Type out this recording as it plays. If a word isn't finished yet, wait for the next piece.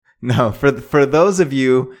No, for those of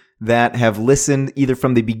you that have listened either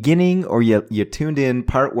from the beginning or you tuned in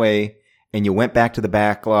partway and you went back to the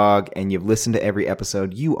backlog and you've listened to every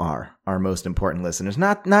episode, you are our most important listeners.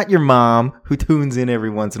 Not your mom who tunes in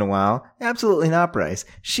every once in a while. Absolutely not, Bryce.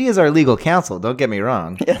 She is our legal counsel, don't get me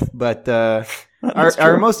wrong. Yeah. But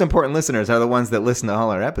our most important listeners are the ones that listen to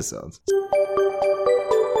all our episodes.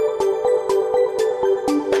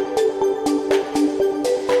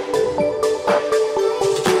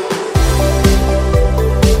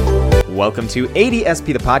 Welcome to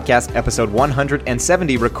ADSP the Podcast, episode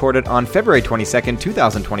 170, recorded on February 22nd,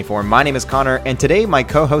 2024. My name is Connor, and today my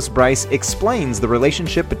co-host Bryce explains the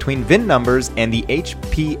relationship between VIN numbers and the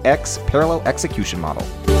HPX parallel execution model.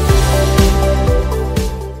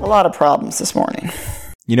 A lot of problems this morning.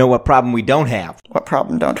 You know what problem we don't have? What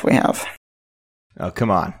problem don't we have? Oh,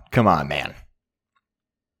 come on, man.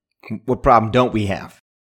 What problem don't we have?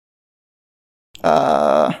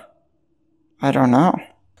 I don't know.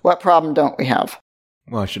 What problem don't we have?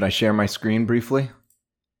 Well, should I share my screen briefly?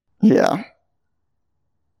 Yeah.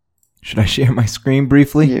 Should I share my screen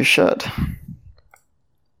briefly? You should.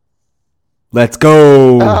 Let's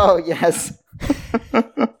go! Oh, yes.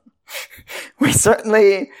 We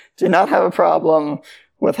certainly do not have a problem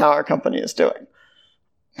with how our company is doing.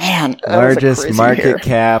 Man, that largest was a crazy market year.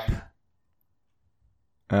 cap.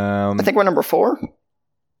 I think we're number 4.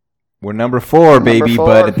 We're number 4, baby, four.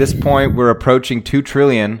 but at this point, we're approaching 2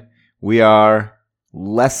 trillion. We are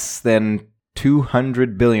less than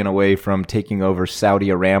 200 billion away from taking over Saudi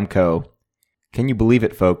Aramco. Can you believe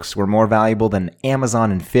it, folks? We're more valuable than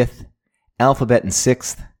Amazon in 5th, Alphabet in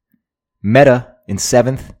 6th, Meta in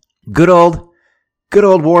 7th, good old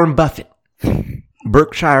Warren Buffett,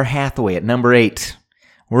 Berkshire Hathaway at number 8.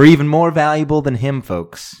 We're even more valuable than him,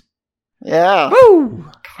 folks. Yeah. Woo!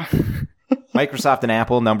 Microsoft and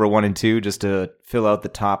Apple, number 1 and 2, just to fill out the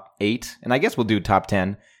top 8. And I guess we'll do top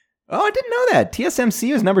 10. Oh, I didn't know that.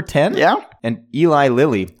 TSMC is number 10? Yeah. And Eli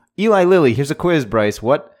Lilly. Eli Lilly, here's a quiz, Bryce.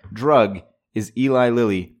 What drug is Eli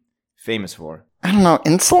Lilly famous for? I don't know.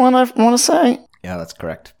 Insulin, I want to say? Yeah, that's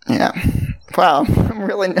correct. Yeah. Wow. I'm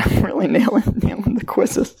really nailing the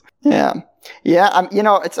quizzes. Yeah. Yeah.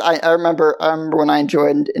 I remember when I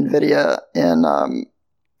joined NVIDIA in,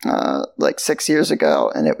 like 6 years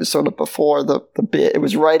ago, and it was sort of before the big, it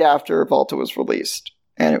was right after Volta was released,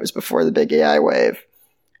 and it was before the big AI wave.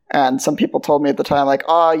 And some people told me at the time, like,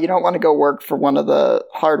 oh, you don't want to go work for one of the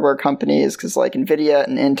hardware companies because like NVIDIA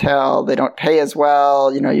and Intel, they don't pay as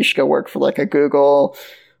well. You should go work for like a Google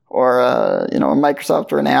or a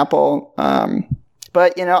Microsoft or an Apple.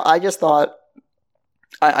 But I just thought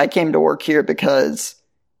I came to work here because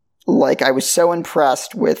like I was so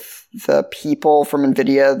impressed with the people from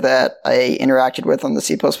NVIDIA that I interacted with on the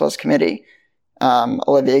C++ committee.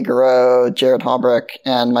 Olivier Garreau, Jared Halbrick,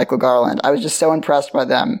 and Michael Garland. I was just so impressed by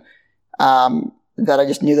them that I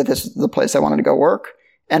just knew that this was the place I wanted to go work.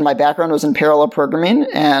 And my background was in parallel programming,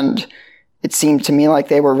 and it seemed to me like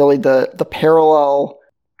they were really the parallel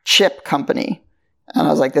chip company. And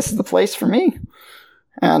I was like, this is the place for me.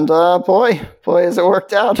 And boy, has it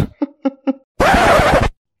worked out.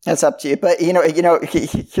 That's up to you. But,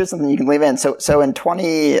 here's something you can leave in. So in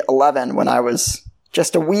 2011, when I was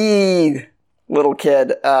just a wee little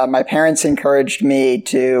kid, my parents encouraged me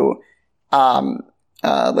to,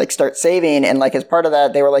 start saving. And like, as part of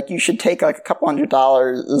that, they were like, you should take like a couple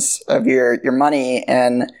 $100 of your money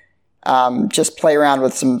and, just play around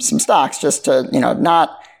with some stocks just to,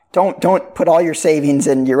 don't put all your savings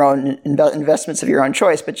in your own investments of your own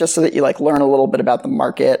choice, but just so that you like learn a little bit about the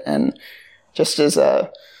market and just as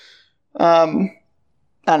a,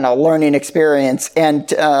 learning experience.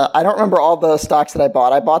 And I don't remember all the stocks that I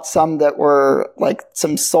bought. I bought some that were like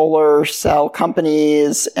some solar cell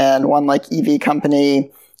companies and one like EV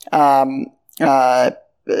company, all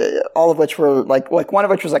of which were like one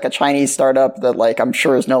of which was like a Chinese startup that like I'm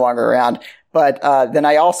sure is no longer around. But then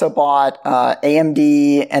I also bought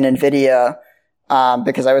AMD and NVIDIA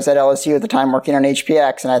because I was at LSU at the time working on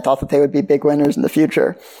HPX, and I thought that they would be big winners in the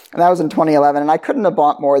future. And that was in 2011, and I couldn't have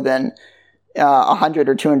bought more than $100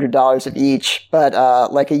 or $200 of each.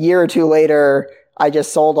 But like a year or two later, I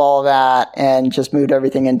just sold all of that and just moved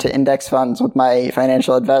everything into index funds with my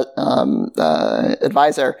financial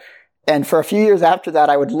advisor. And for a few years after that,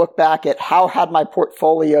 I would look back at how had my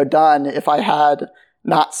portfolio done if I had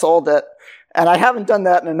not sold it. And I haven't done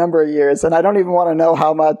that in a number of years. And I don't even want to know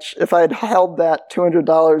how much, if I had held that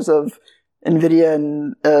 $200 of NVIDIA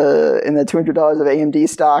and the $200 of AMD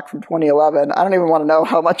stock from 2011, I don't even want to know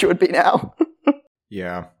how much it would be now.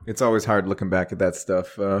 Yeah, it's always hard looking back at that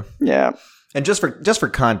stuff. Yeah. And just for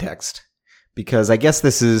context, because I guess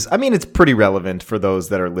this is, I mean, it's pretty relevant for those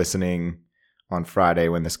that are listening on Friday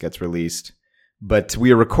when this gets released. But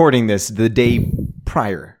we are recording this the day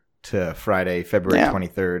prior to Friday, February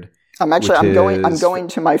 23rd. I'm going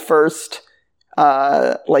to my first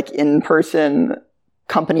in-person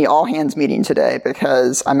company all hands meeting today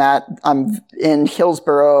because I'm in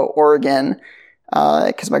Hillsboro, Oregon,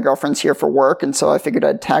 because my girlfriend's here for work, and so I figured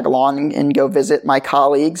I'd tag along and go visit my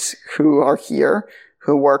colleagues who are here,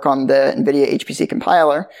 who work on the NVIDIA HPC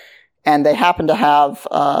compiler, and they happen to have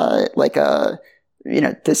the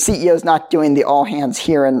CEO's not doing the all hands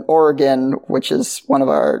here in Oregon, which is one of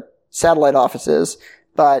our satellite offices,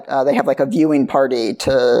 but they have like a viewing party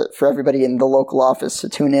for everybody in the local office to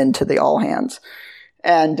tune in to the all hands.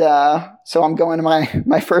 And so I'm going to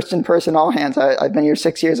my first in-person all hands. I've been here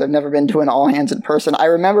 6 years. I've never been to an all hands in person. I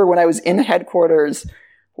remember when I was in headquarters,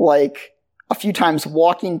 like a few times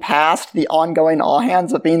walking past the ongoing all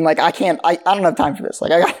hands of being like, I don't have time for this.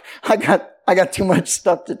 Like I got too much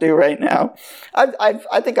stuff to do right now.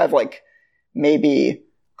 I think I've like maybe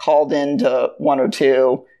called into one or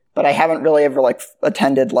two, but I haven't really ever like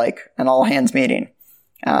attended like an all hands meeting.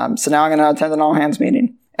 So now I'm going to attend an all hands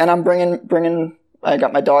meeting, and I'm bringing. I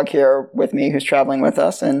got my dog here with me who's traveling with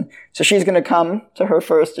us, and so she's going to come to her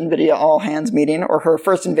first NVIDIA all hands meeting, or her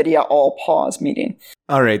first NVIDIA all pause meeting.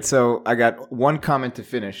 All right, so I got one comment to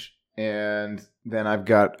finish, and then I've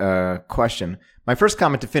got a question. My first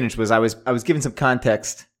comment to finish was I was giving some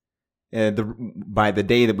context by the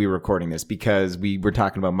day that we were recording this, because we were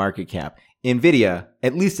talking about market cap. NVIDIA,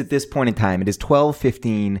 at least at this point in time, it is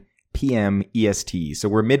 12:15 p.m. EST. So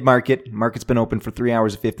we're mid-market. Market's been open for 3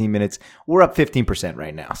 hours and 15 minutes. We're up 15%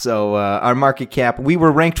 right now. So our market cap, we were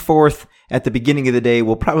ranked fourth at the beginning of the day.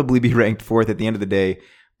 We'll probably be ranked fourth at the end of the day.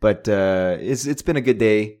 But it's been a good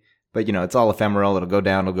day. But, it's all ephemeral. It'll go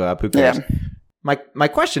down. It'll go up. Who cares? Yeah. My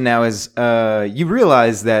question now is, you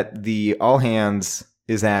realize that the all hands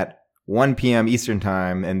is at 1 p.m. Eastern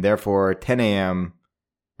time, and therefore 10 a.m.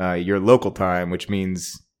 Your local time, which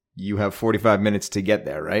means you have 45 minutes to get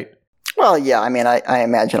there, right? Well, yeah. I mean, I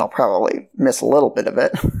imagine I'll probably miss a little bit of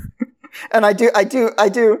it, and I do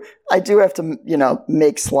have to,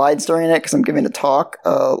 make slides during it because I'm giving a talk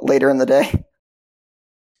later in the day.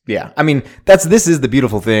 Yeah, I mean, this is the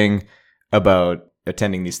beautiful thing about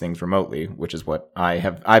attending these things remotely, which is what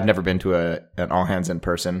I've never been to an all hands in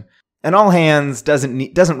person. An all hands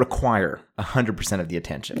doesn't require 100% of the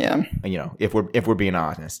attention. Yeah. If we're being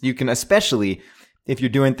honest, you can, especially if you're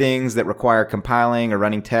doing things that require compiling or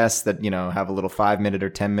running tests that, have a little 5-minute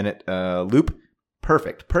or 10-minute loop.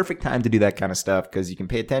 Perfect time to do that kind of stuff, because you can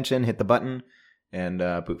pay attention, hit the button, and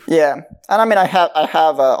poof. Yeah. And I mean, I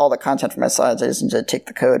have all the content for my slides. I just need to take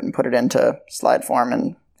the code and put it into slide form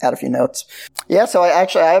and add a few notes. Yeah. So I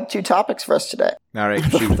have 2 topics for us today. All right.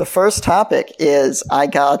 The first topic is I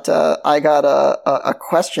got a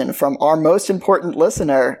question from our most important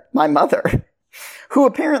listener, my mother, who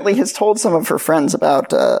apparently has told some of her friends about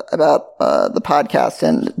the podcast,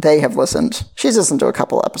 and they have listened. She's listened to a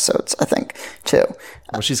couple episodes, I think, too.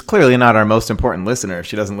 Well, she's clearly not our most important listener if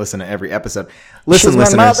she doesn't listen to every episode. Listen, she's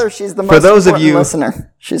listeners. My mother. She's the most important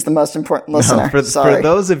listener. She's the most important listener. For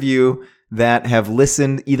those of you that have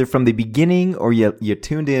listened either from the beginning or you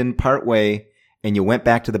tuned in partway and you went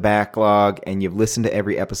back to the backlog and you've listened to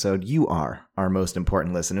every episode, you are our most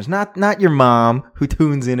important listeners. Not your mom who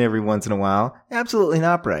tunes in every once in a while. Absolutely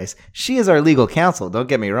not, Bryce. She is our legal counsel. Don't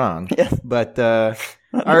get me wrong. Yeah. But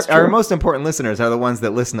our most important listeners are the ones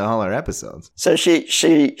that listen to all our episodes. So she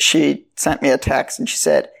sent me a text and she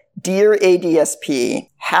said, "Dear ADSP,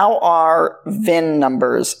 how are VIN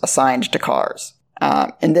numbers assigned to cars?"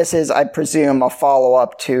 And this is, I presume, a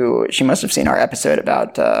follow-up to, she must have seen our episode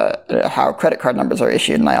about how credit card numbers are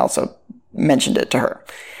issued, and I also mentioned it to her.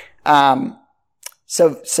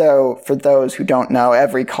 So for those who don't know,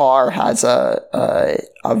 every car has a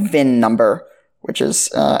VIN number, which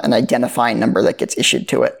is an identifying number that gets issued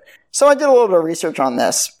to it. So I did a little bit of research on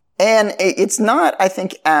this, and it's not, I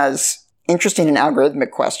think, as interesting an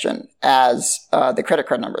algorithmic question as the credit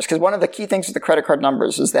card numbers, because one of the key things with the credit card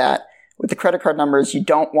numbers is that with the credit card numbers, you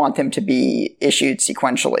don't want them to be issued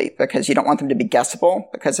sequentially, because you don't want them to be guessable,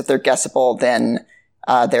 because if they're guessable, then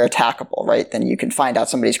they're attackable, right? Then you can find out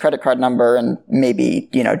somebody's credit card number, and maybe,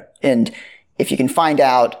 and if you can find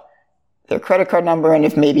out their credit card number, and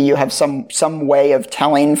if maybe you have some way of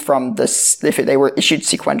telling from this, if they were issued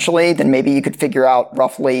sequentially, then maybe you could figure out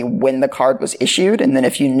roughly when the card was issued. And then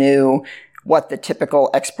if you knew what the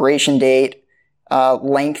typical expiration date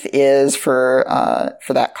length is for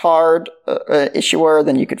that card issuer,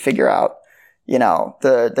 then you could figure out,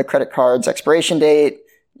 the credit card's expiration date,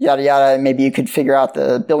 yada yada. Maybe you could figure out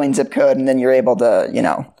the billing zip code, and then you're able to,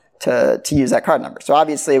 to use that card number. So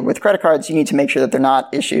obviously, with credit cards, you need to make sure that they're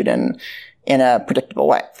not issued in a predictable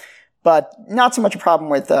way. But not so much a problem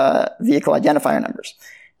with vehicle identifier numbers.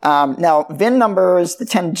 Now, VIN numbers, they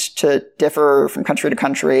tend to differ from country to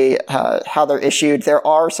country, how they're issued. There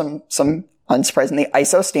are some unsurprisingly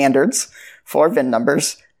ISO standards for VIN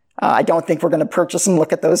numbers. I don't think we're going to purchase and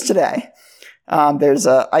look at those today. There's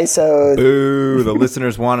ISO. Ooh, the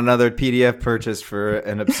listeners want another PDF purchase for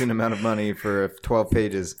an obscene amount of money for 12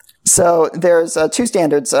 pages. So there's two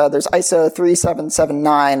standards. There's ISO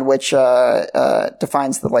 3779, which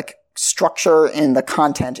defines the structure and the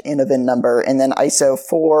content in a VIN number, and then ISO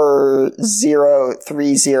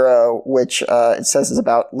 4030, which it says is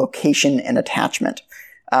about location and attachment,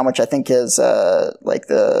 which I think is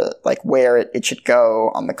where it should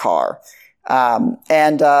go on the car.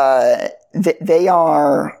 They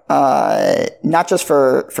are not just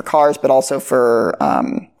for cars, but also for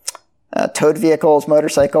towed vehicles,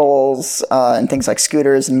 motorcycles, and things like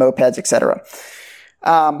scooters and mopeds, etc.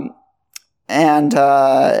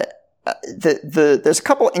 There's a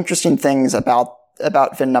couple interesting things about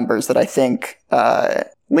VIN numbers that I think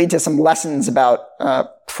lead to some lessons about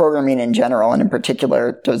programming in general, and in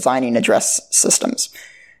particular designing address systems.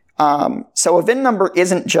 So a VIN number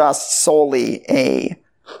isn't just solely a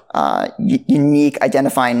unique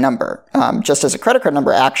identifying number. Just as a credit card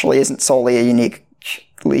number actually isn't solely a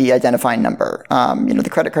uniquely identifying number. The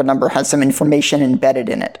credit card number has some information embedded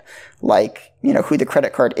in it, like, who the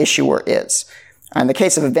credit card issuer is. In the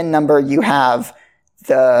case of a VIN number, you have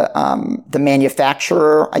the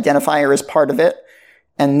manufacturer identifier as part of it.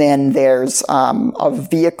 And then there's a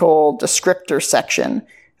vehicle descriptor section,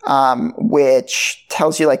 which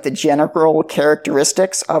tells you the general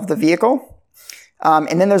characteristics of the vehicle.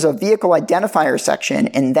 And then there's a vehicle identifier section,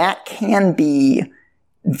 and that can be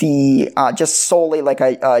just solely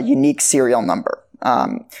a unique serial number.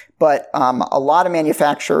 But a lot of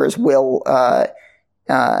manufacturers will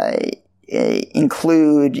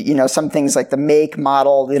include, some things like the make,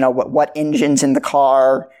 model, what engine's in the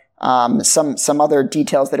car. Some other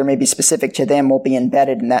details that are maybe specific to them will be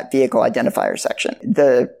embedded in that vehicle identifier section.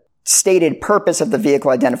 The stated purpose of the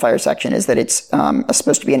vehicle identifier section is that it's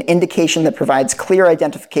supposed to be an indication that provides clear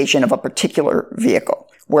identification of a particular vehicle,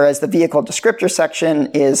 whereas the vehicle descriptor section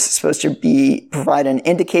is supposed to provide an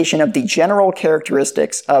indication of the general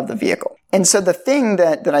characteristics of the vehicle. And so the thing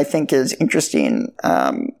that I think is interesting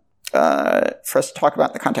for us to talk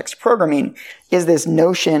about in the context of programming is this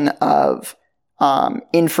notion of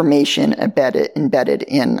information embedded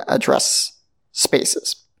in address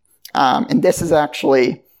spaces. And this is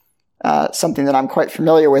actually something that I'm quite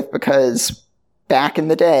familiar with because back in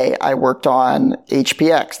the day, I worked on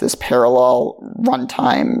HPX, this parallel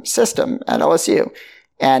runtime system at LSU.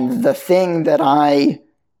 And the thing that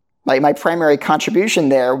my primary contribution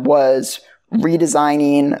there was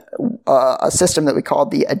redesigning a system that we called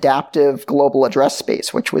the Adaptive Global Address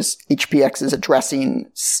Space, which was HPX's addressing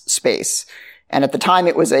space. And at the time,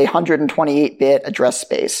 it was a 128-bit address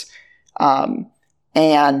space.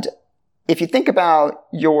 And if you think about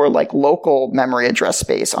your local memory address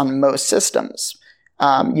space on most systems,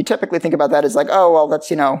 you typically think about that as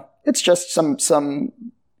that's, it's just some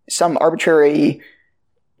arbitrary,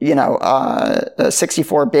 a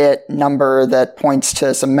 64-bit number that points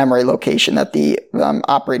to some memory location that the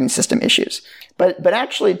operating system issues. But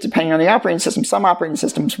actually, depending on the operating system, some operating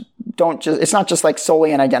systems it's not just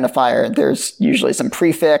solely an identifier. There's usually some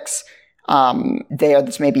prefix there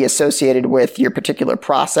that's maybe associated with your particular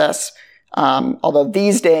process. Although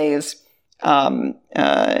these days,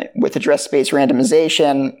 with address space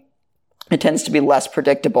randomization, it tends to be less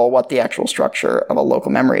predictable what the actual structure of a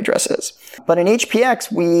local memory address is. But in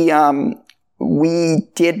HPX, we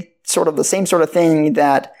did sort of the same sort of thing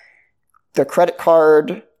that the credit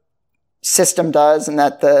card system does and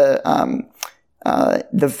that the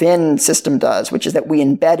VIN system does, which is that we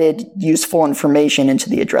embedded useful information into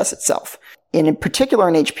the address itself. And in particular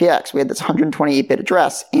in HPX, we had this 128-bit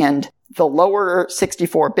address, and the lower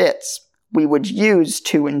 64 bits we would use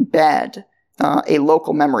to embed a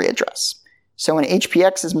local memory address. So in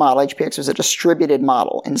HPX's model, HPX was a distributed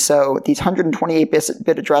model. And so these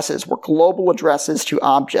 128-bit addresses were global addresses to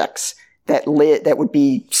objects that would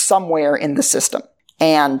be somewhere in the system.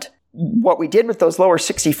 And what we did with those lower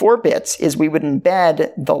 64 bits is we would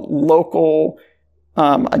embed the local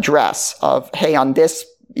address of, hey, on this,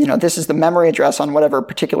 this is the memory address on whatever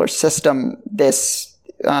particular system this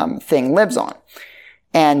thing lives on.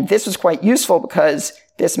 And this was quite useful because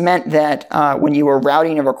this meant that when you were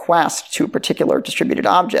routing a request to a particular distributed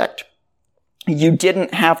object, you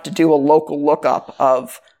didn't have to do a local lookup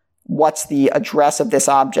of what's the address of this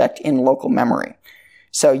object in local memory.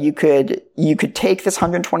 So you could take this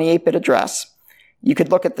 128-bit address. You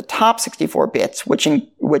could look at the top 64 bits, which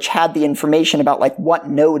had the information about like what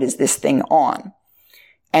node is this thing on.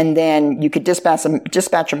 And then you could dispatch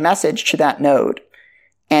a message to that node.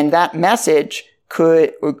 And that message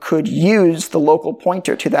could use the local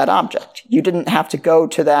pointer to that object. You didn't have to go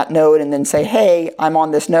to that node and then say, hey, I'm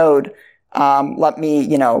on this node. Let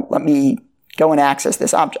me go and access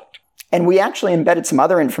this object. And we actually embedded some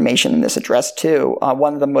other information in this address too.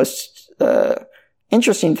 One of the most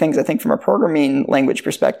interesting things, I think, from a programming language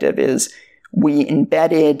perspective is we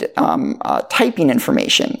embedded typing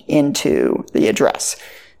information into the address.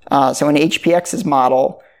 So in HPX's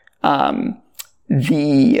model, all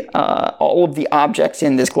of the objects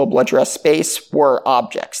in this global address space were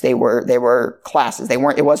objects. They were classes.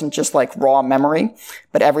 It wasn't just like raw memory,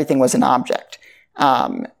 but everything was an object.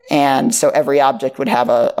 And so every object would have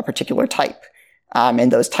a particular type.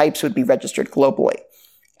 And those types would be registered globally.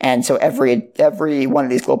 And so every one of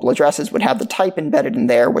these global addresses would have the type embedded in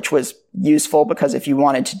there, which was useful because if you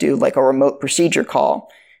wanted to do like a remote procedure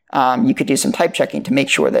call, you could do some type checking to make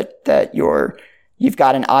sure that you've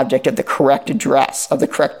got an object of the correct address, of the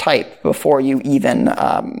correct type, before you even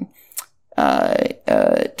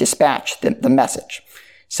dispatch the message.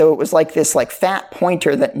 So it was like this like fat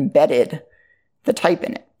pointer that embedded the type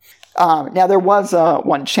in it. Now there was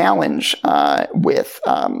one challenge with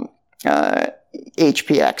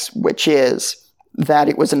HPX, which is that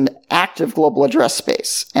it was an active global address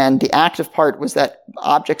space. And the active part was that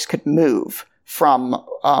objects could move from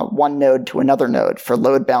one node to another node for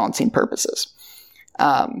load balancing purposes.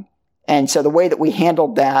 And so the way that we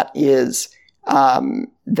handled that is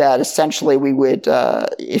that essentially we would,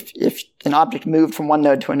 if an object moved from one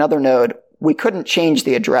node to another node, we couldn't change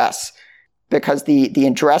the address because the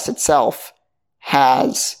address itself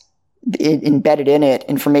has embedded in it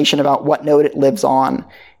information about what node it lives on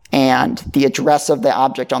and the address of the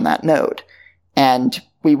object on that node. And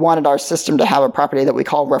we wanted our system to have a property that we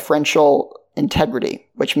call referential integrity,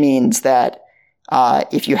 which means that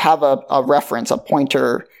if you have a reference, a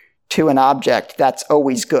pointer to an object, that's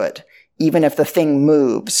always good. Even if the thing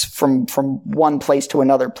moves from one place to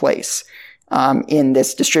another place in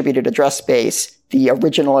this distributed address space, the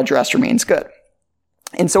original address remains good.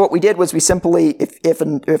 And so what we did was we simply,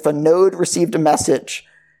 if a node received a message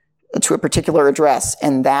to a particular address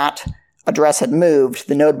and that address had moved,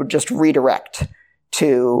 the node would just redirect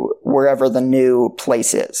to wherever the new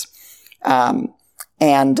place is. And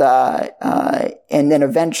then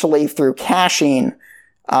eventually through caching,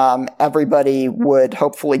 everybody would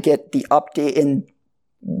hopefully get the update. And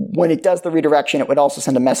when it does the redirection, it would also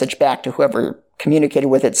send a message back to whoever communicated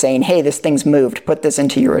with it saying, hey, this thing's moved, put this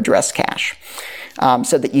into your address cache.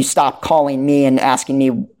 So that you stop calling me and asking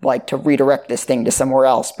me like to redirect this thing to somewhere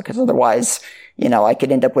else, because otherwise, I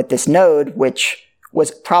could end up with this node, which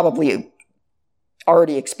was probably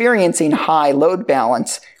already experiencing high load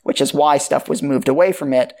balance, which is why stuff was moved away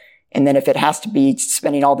from it. And then if it has to be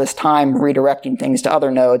spending all this time redirecting things to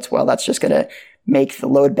other nodes, well, that's just going to make the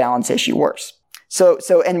load balance issue worse.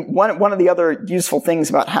 And one of the other useful things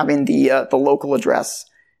about having the local address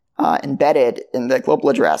embedded in the global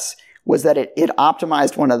address was that it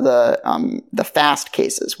optimized one of the fast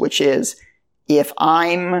cases, which is if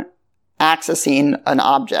I'm accessing an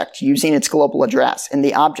object using its global address and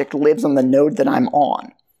the object lives on the node that I'm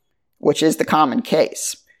on, which is the common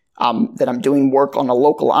case, that I'm doing work on a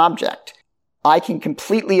local object, I can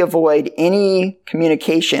completely avoid any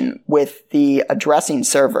communication with the addressing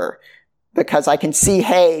server because I can see,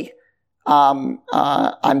 hey,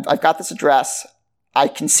 I've got this address. I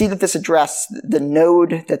can see that this address, the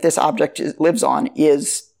node that this object lives on,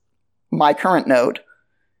 is my current node.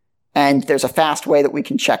 And there's a fast way that we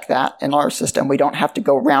can check that in our system. We don't have to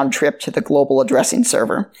go round trip to the global addressing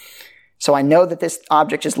server. So I know that this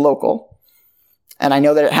object is local, and I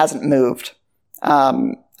know that it hasn't moved.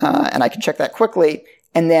 And I can check that quickly.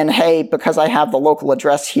 And then, hey, because I have the local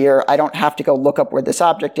address here, I don't have to go look up where this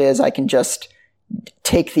object is. I can just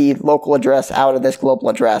take the local address out of this global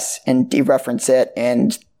address and dereference it,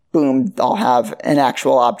 and boom, I'll have an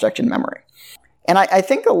actual object in memory. And I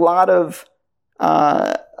think a lot of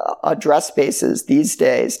address spaces these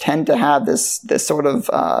days tend to have this sort of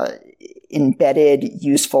embedded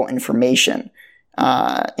useful information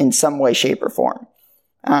in some way, shape, or form.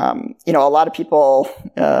 A lot of people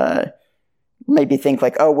maybe think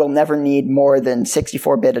like, oh, we'll never need more than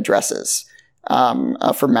 64-bit addresses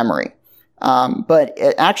for memory. But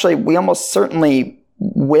actually, we almost certainly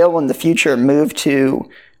will in the future move to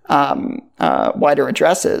wider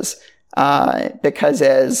addresses because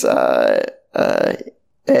as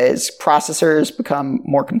processors become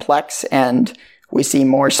more complex and we see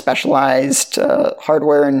more specialized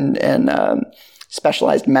hardware and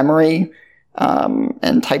specialized memory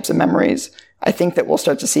and types of memories, I think that we'll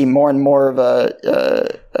start to see more and more of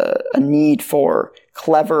a need for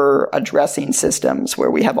clever addressing systems where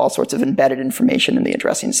we have all sorts of embedded information in the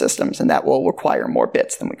addressing systems, and that will require more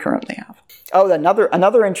bits than we currently have. Oh,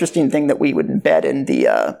 another interesting thing that we would embed in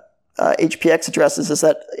the HPX addresses is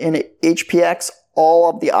that in HPX, all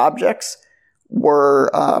of the objects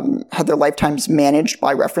had their lifetimes managed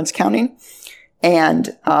by reference counting,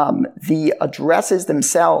 and the addresses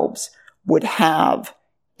themselves would have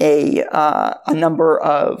a number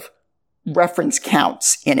of reference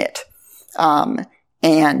counts in it.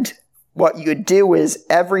 And what you would do is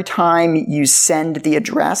every time you send the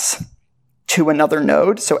address to another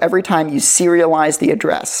node, so every time you serialize the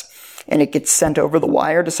address and it gets sent over the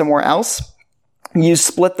wire to somewhere else, you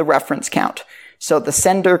split the reference count. So the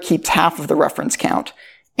sender keeps half of the reference count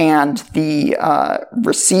and the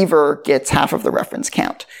receiver gets half of the reference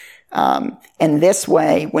count. And this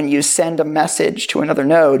way, when you send a message to another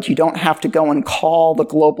node, you don't have to go and call the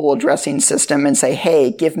global addressing system and say,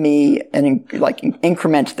 hey, give me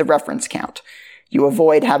increment the reference count. You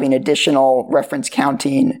avoid having additional reference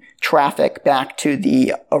counting traffic back to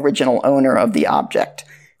the original owner of the object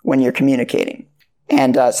when you're communicating.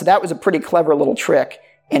 And so that was a pretty clever little trick.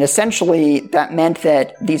 And essentially, that meant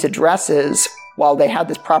that these addresses, while they had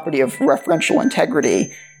this property of referential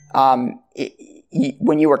integrity,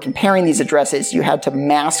 when you were comparing these addresses, you had to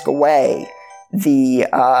mask away the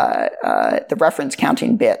reference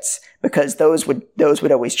counting bits because those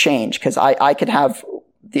would always change. Because I could have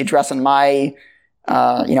the address in my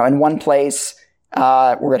in one place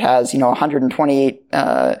where it has 128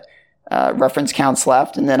 reference counts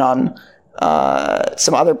left, and then on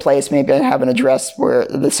some other place maybe I have an address where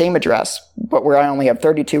the same address, but where I only have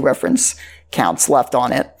 32 reference counts left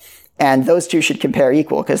on it. And those two should compare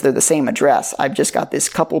equal because they're the same address. I've just got this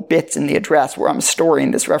couple bits in the address where I'm storing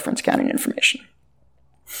this reference counting information.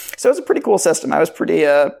 So it was a pretty cool system. That was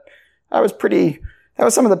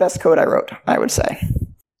some of the best code I wrote, I would say.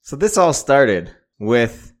 So this all started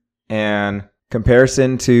with an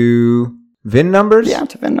comparison to VIN numbers? Yeah,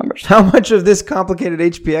 to VIN numbers. How much of this complicated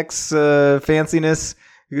HPX fanciness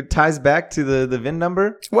ties back to the VIN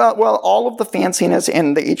number? Well, all of the fanciness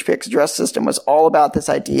in the HPX address system was all about this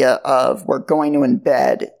idea of we're going to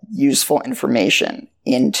embed useful information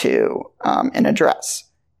into an address.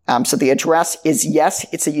 So the address is, yes,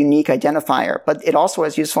 it's a unique identifier, but it also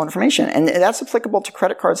has useful information. And that's applicable to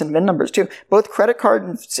credit cards and VIN numbers too. Both credit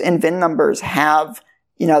cards and VIN numbers have,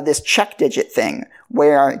 this check digit thing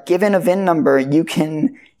where given a VIN number, you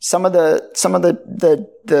can some of the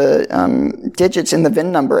digits in the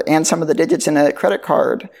VIN number and some of the digits in a credit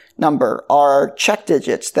card number are check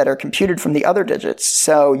digits that are computed from the other digits.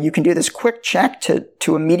 So you can do this quick check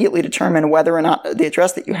to immediately determine whether or not the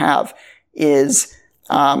address that you have is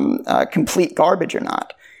complete garbage or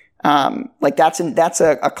not. That's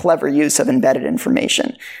a clever use of embedded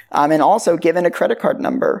information. And also, given a credit card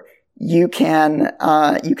number, you can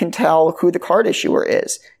tell who the card issuer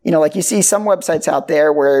is. You see some websites out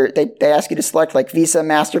there where they ask you to select like Visa,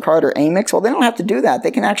 MasterCard, or Amex. Well, they don't have to do that. They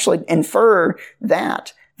can actually infer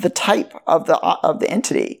the type of the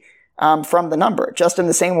entity, from the number. Just in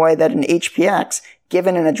the same way that in HPX,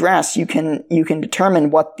 given an address, you can determine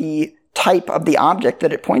what the type of the object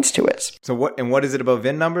that it points to is. So what is it about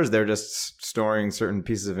VIN numbers? They're just storing certain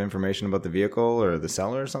pieces of information about the vehicle or the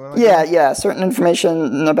seller or something like that? Yeah, certain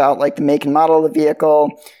information about like the make and model of the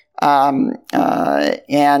vehicle, and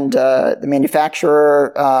the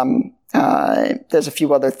manufacturer. There's a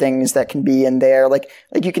few other things that can be in there. Like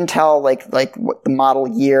you can tell like what the model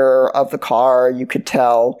year of the car. You could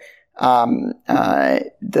tell what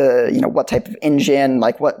type of engine,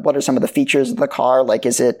 like what are some of the features of the car? Like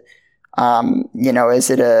is it is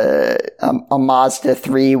it a Mazda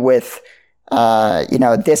 3 with,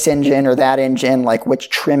 this engine or that engine? Like which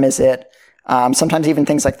trim is it? Sometimes even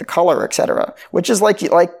things like the color, etc., which is like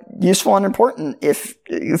useful and important if,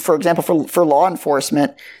 for example, for law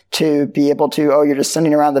enforcement to be able to, you're just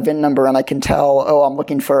sending around the VIN number and I can tell, I'm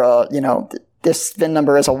looking for this VIN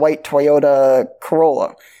number is a white Toyota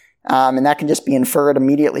Corolla. And that can just be inferred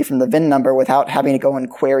immediately from the VIN number without having to go and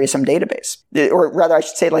query some database. Or rather, I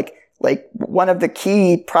should say like one of the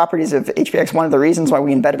key properties of HPX, one of the reasons why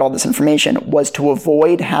we embedded all this information was to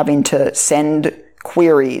avoid having to send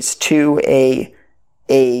queries to a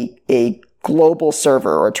global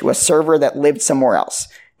server or to a server that lived somewhere else.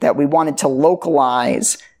 That we wanted to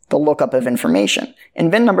localize the lookup of information.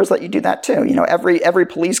 And VIN numbers let you do that too. Every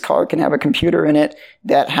police car can have a computer in it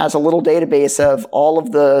that has a little database of all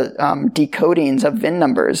of the decodings of VIN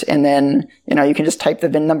numbers. And then, you can just type the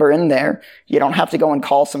VIN number in there. You don't have to go and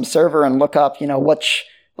call some server and look up,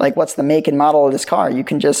 what's the make and model of this car. You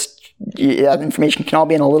can that information can all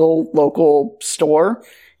be in a little local store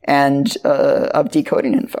and of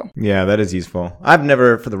decoding info. Yeah, that is useful. I've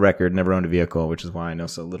never, for the record, never owned a vehicle, which is why I know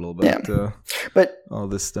so little about all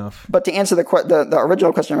this stuff. But to answer the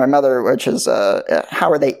original question of my mother, which is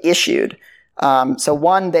how are they issued? So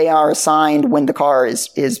one, they are assigned when the car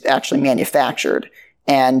is actually manufactured,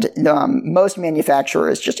 and most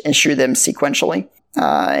manufacturers just issue them sequentially.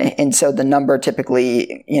 And so the number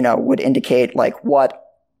typically, would indicate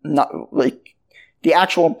the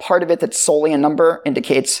actual part of it that's solely a number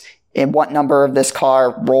indicates in what number of this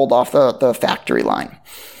car rolled off the factory line.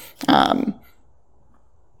 And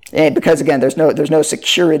because again, there's no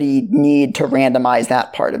security need to randomize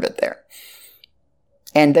that part of it there.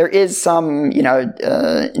 And there is some,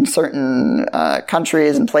 in certain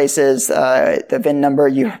countries and places, the VIN number,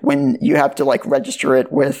 when you have to register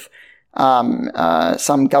it with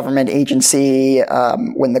some government agency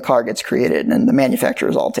when the car gets created, and the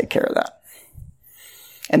manufacturers all take care of that.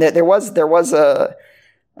 And there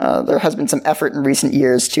has been some effort in recent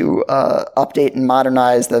years to update and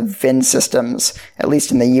modernize the VIN systems, at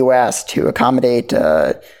least in the U.S., to accommodate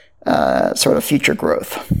sort of future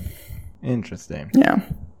growth. Interesting. Yeah.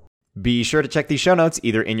 Be sure to check these show notes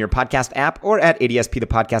either in your podcast app or at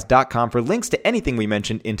adspthepodcast.com for links to anything we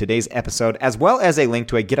mentioned in today's episode, as well as a link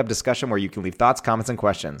to a GitHub discussion where you can leave thoughts, comments, and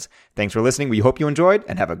questions. Thanks for listening. We hope you enjoyed,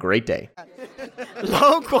 and have a great day.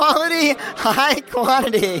 Low quality, high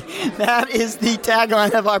quantity. That is the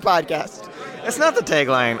tagline of our podcast. It's not the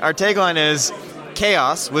tagline. Our tagline is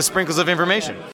chaos with sprinkles of information.